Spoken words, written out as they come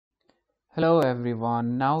Hello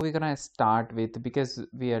everyone. Now we're gonna start with, because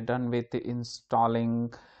we are done with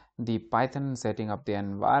installing the Python and setting up the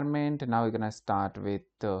environment. Now we're gonna start with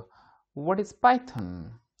what is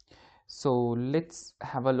Python. So let's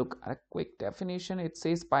have a look at a quick definition. It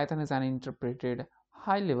says Python is an interpreted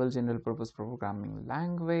high-level general purpose programming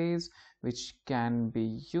language which can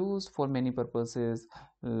be used for many purposes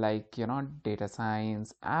like data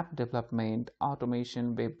science, app development,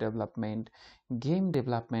 automation, web development, game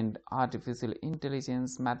development, artificial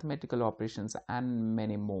intelligence, mathematical operations, and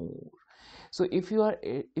many more. So if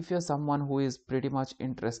you're someone who is pretty much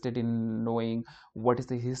interested in knowing what is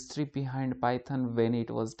the history behind Python, when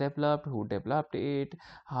it was developed, who developed it,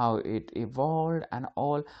 how it evolved and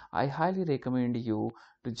all, I highly recommend you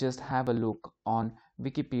to just have a look on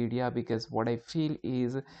Wikipedia, because what I feel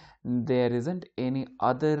is there isn't any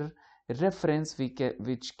other reference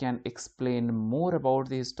which can explain more about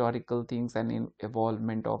the historical things and in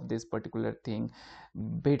evolvement of this particular thing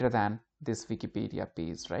better than this Wikipedia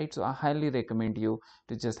page, right? So I highly recommend you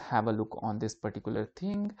to just have a look on this particular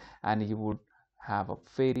thing, and you would have a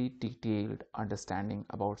very detailed understanding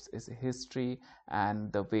about its history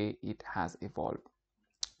and the way it has evolved.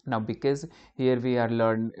 Now, because here we are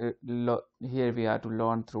here we are to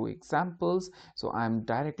learn through examples, so I'm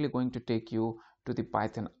directly going to take you to the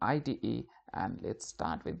Python IDE, and let's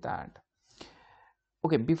start with that.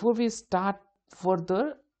 Okay, before we start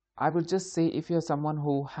further, I would just say, if you're someone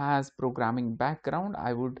who has programming background,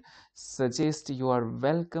 I would suggest you are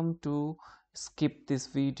welcome to skip this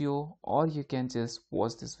video, or you can just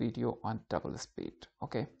watch this video on double speed.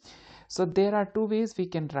 Okay, so there are two ways we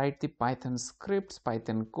can write the Python scripts,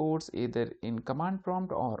 Python codes, either in command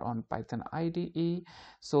prompt or on Python IDE.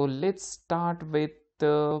 So let's start with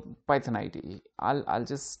the Python IDE. I'll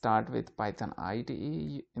just start with Python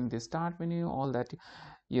IDE. In the start menu, all that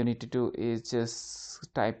you need to do is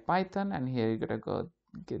just type Python, and here you're gonna go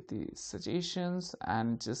get the suggestions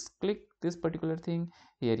and just click this particular thing.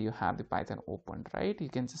 Here you have the Python opened, right? You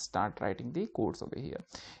can just start writing the codes over here.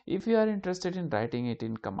 If you are interested in writing it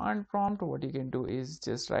in command prompt, what you can do is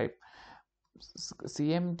just write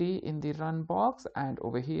cmd in the run box, and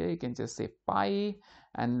over here you can just say py,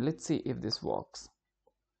 and let's see if this works.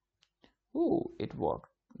 Oh, it worked.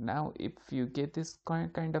 Now if you get this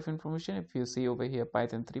kind of information, if you see over here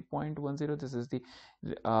Python 3.10, this is the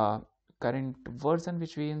current version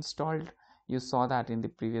which we installed. You saw that in the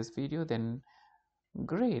previous video. Then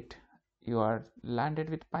great, you are landed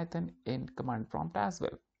with Python in command prompt as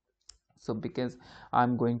well. So because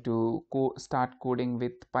I'm going to start coding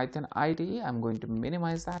with Python IDE, I'm going to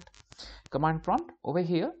minimize that command prompt. Over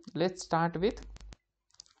here, let's start with,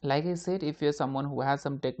 like I said, if you're someone who has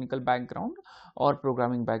some technical background or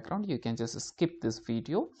programming background, you can just skip this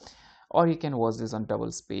video, or you can watch this on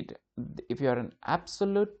double speed. If you are an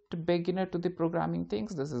absolute beginner to the programming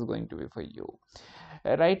things, this is going to be for you,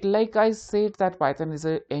 right? Like I said, that Python is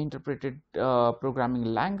a interpreted programming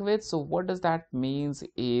language. So what does that means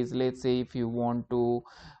is, let's say if you want to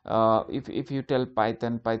if you tell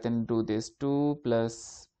Python do this 2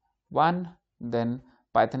 plus 1, then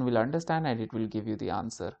Python will understand and it will give you the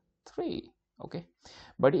answer 3. Okay,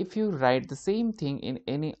 but if you write the same thing in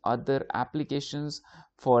any other applications,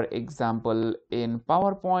 for example in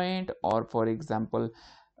PowerPoint, or for example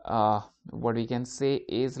what we can say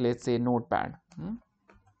is, let's say Notepad,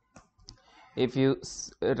 if you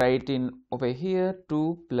write in over here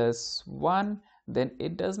 2 plus 1, then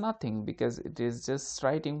it does nothing, because it is just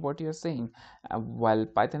writing what you're saying, while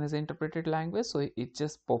Python is an interpreted language, so it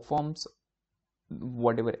just performs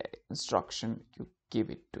whatever instruction you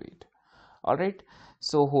give it to it. All right,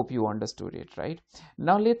 so hope you understood it, right?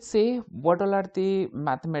 Now let's say what all are the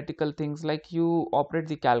mathematical things, like you operate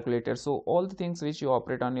the calculator. So all the things which you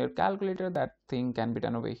operate on your calculator, that thing can be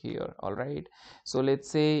done over here. All right, so let's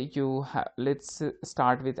say you have, let's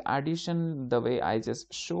start with addition the way I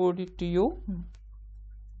just showed it to you.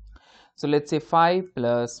 So let's say 5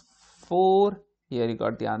 plus 4, here you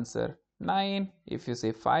got the answer 9. If you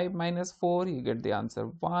say 5 minus 4, you get the answer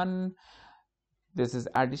 1. This is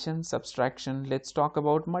addition, subtraction. Let's talk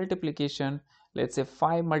about multiplication. Let's say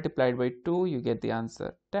 5 multiplied by 2, you get the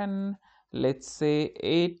answer 10. Let's say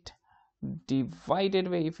 8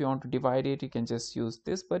 divided by, if you want to divide it, you can just use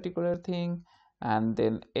this particular thing, and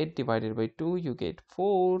then 8 divided by 2, you get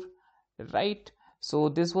 4, right? So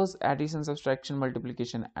this was addition, subtraction,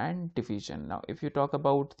 multiplication, and division. Now if you talk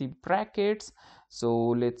about the brackets, so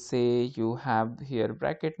let's say you have here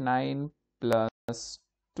bracket 9 plus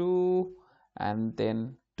 2 and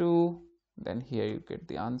then 2, then here you get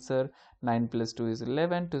the answer 9 plus 2 is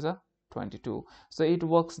 11 to the 22. So it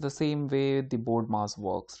works the same way the board mass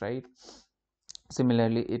works, right?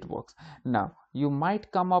 Similarly it works. Now you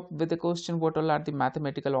might come up with a question, what all are the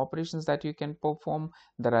mathematical operations that you can perform?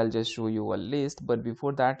 That I'll just show you a list, but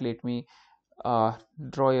before that let me uh,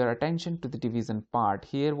 draw your attention to the division part.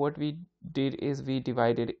 Here what we did is we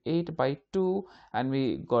divided 8 by 2 and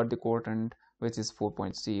we got the quotient, which is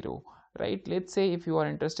 4.0, right? Let's say if you are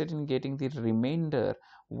interested in getting the remainder,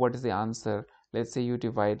 what is the answer? Let's say you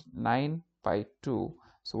divide 9 by 2,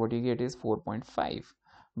 so what you get is 4.5,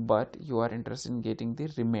 but you are interested in getting the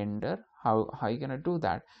remainder. How are you gonna do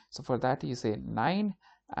that? So for that you say 9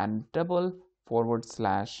 and double forward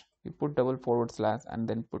slash, you put double forward slash and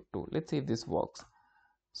then put 2. Let's see if this works.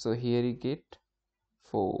 So here you get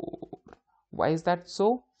 4. Why is that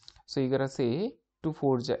so? So you gotta say 2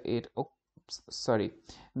 4 ja 8. Oops, sorry,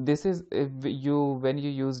 this is if you, when you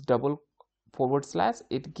use double forward slash,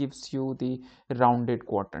 it gives you the rounded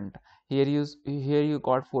quotient. Here you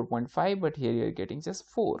got 4.5, but here you are getting just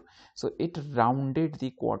 4, so it rounded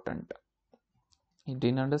the quotient. You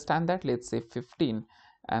didn't understand that? Let's say 15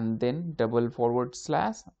 and then double forward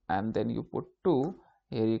slash and then you put 2.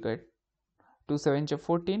 Here you get 2 7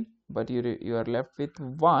 14, but you are left with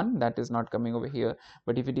 1 that is not coming over here.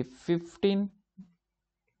 But if you do 15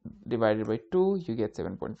 divided by 2, you get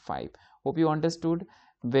 7.5. Hope you understood.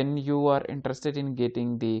 When you are interested in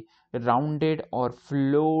getting the rounded or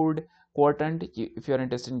floored quotient, if you are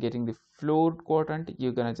interested in getting the floored quotient,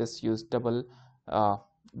 you're gonna just use uh,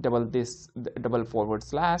 double forward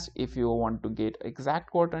slash. If you want to get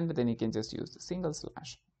exact quotient, then you can just use the single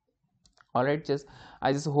slash. All right,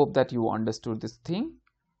 I just hope that you understood this thing.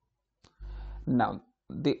 Now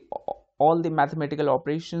the all the mathematical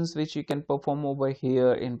operations which you can perform over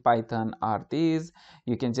here in Python are these.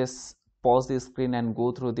 You can just pause the screen and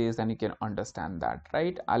go through this and you can understand that,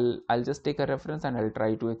 right? I'll just take a reference and I'll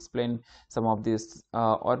try to explain some of this,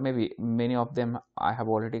 or maybe many of them I have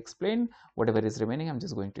already explained. Whatever is remaining, I'm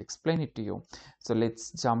just going to explain it to you. So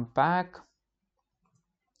let's jump back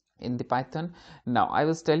in the Python. Now I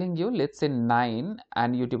was telling you, let's say 9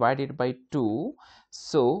 and you divide it by 2,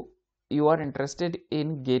 so you are interested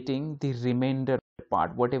in getting the remainder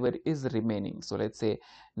part, whatever is remaining. So let's say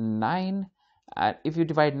 9, and if you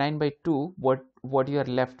divide 9 by 2, what you are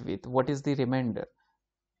left with, what is the remainder?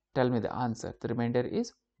 Tell me the answer. The remainder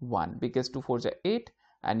is 1, because 2 4 are 8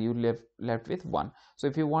 and you left with 1. So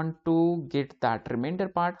if you want to get that remainder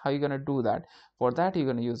part, how are you going to do that? For that you're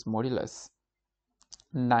going to use modulus,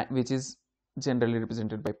 which is generally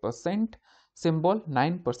represented by percent symbol,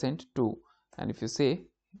 9% 2, and if you say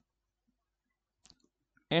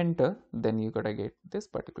enter, then you gotta get this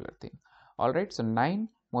particular thing. All right, so 9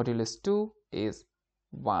 modulus 2 is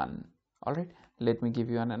 1. All right, let me give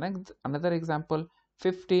you another example.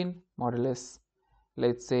 15 modulus,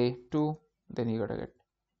 let's say 2, then you gotta get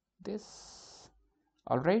this.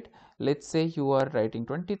 All right, let's say you are writing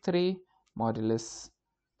 23 modulus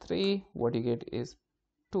 3, what you get is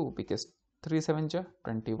 2, because 3 7 ja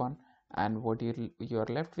 21, and what you are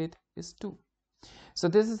left with is 2. So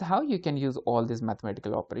this is how you can use all these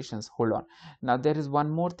mathematical operations. Hold on, now there is one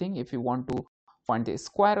more thing. If you want to find the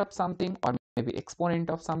square of something or maybe exponent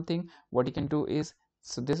of something, what you can do is,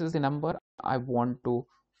 so this is the number I want to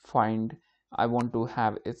find. I want to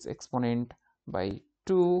have its exponent by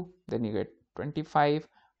 2, then you get 25.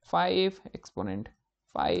 5 exponent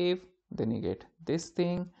 5, then you get this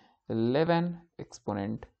thing. 11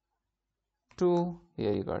 exponent 2,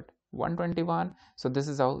 here you got 121. So this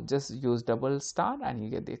is how, just use double star and you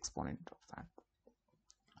get the exponent of that.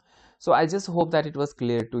 So I just hope that it was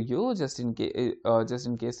clear to you. Just in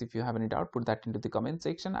case if you have any doubt, put that into the comment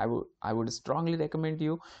section. I would strongly recommend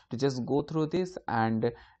you to just go through this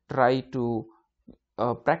and try to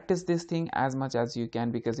practice this thing as much as you can,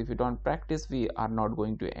 because if you don't practice, we are not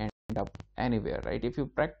going to end up anywhere, right? If you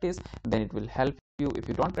practice, then it will help you. If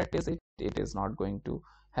you don't practice it, it is not going to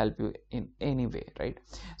help you in any way, right?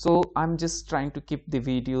 So I'm just trying to keep the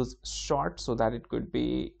videos short so that it could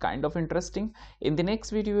be kind of interesting. In the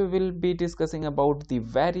next video, we will be discussing about the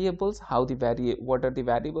variables, what are the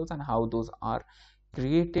variables and how those are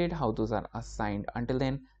created, how those are assigned. Until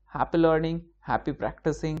then, happy learning, happy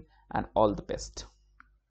practicing, and all the best.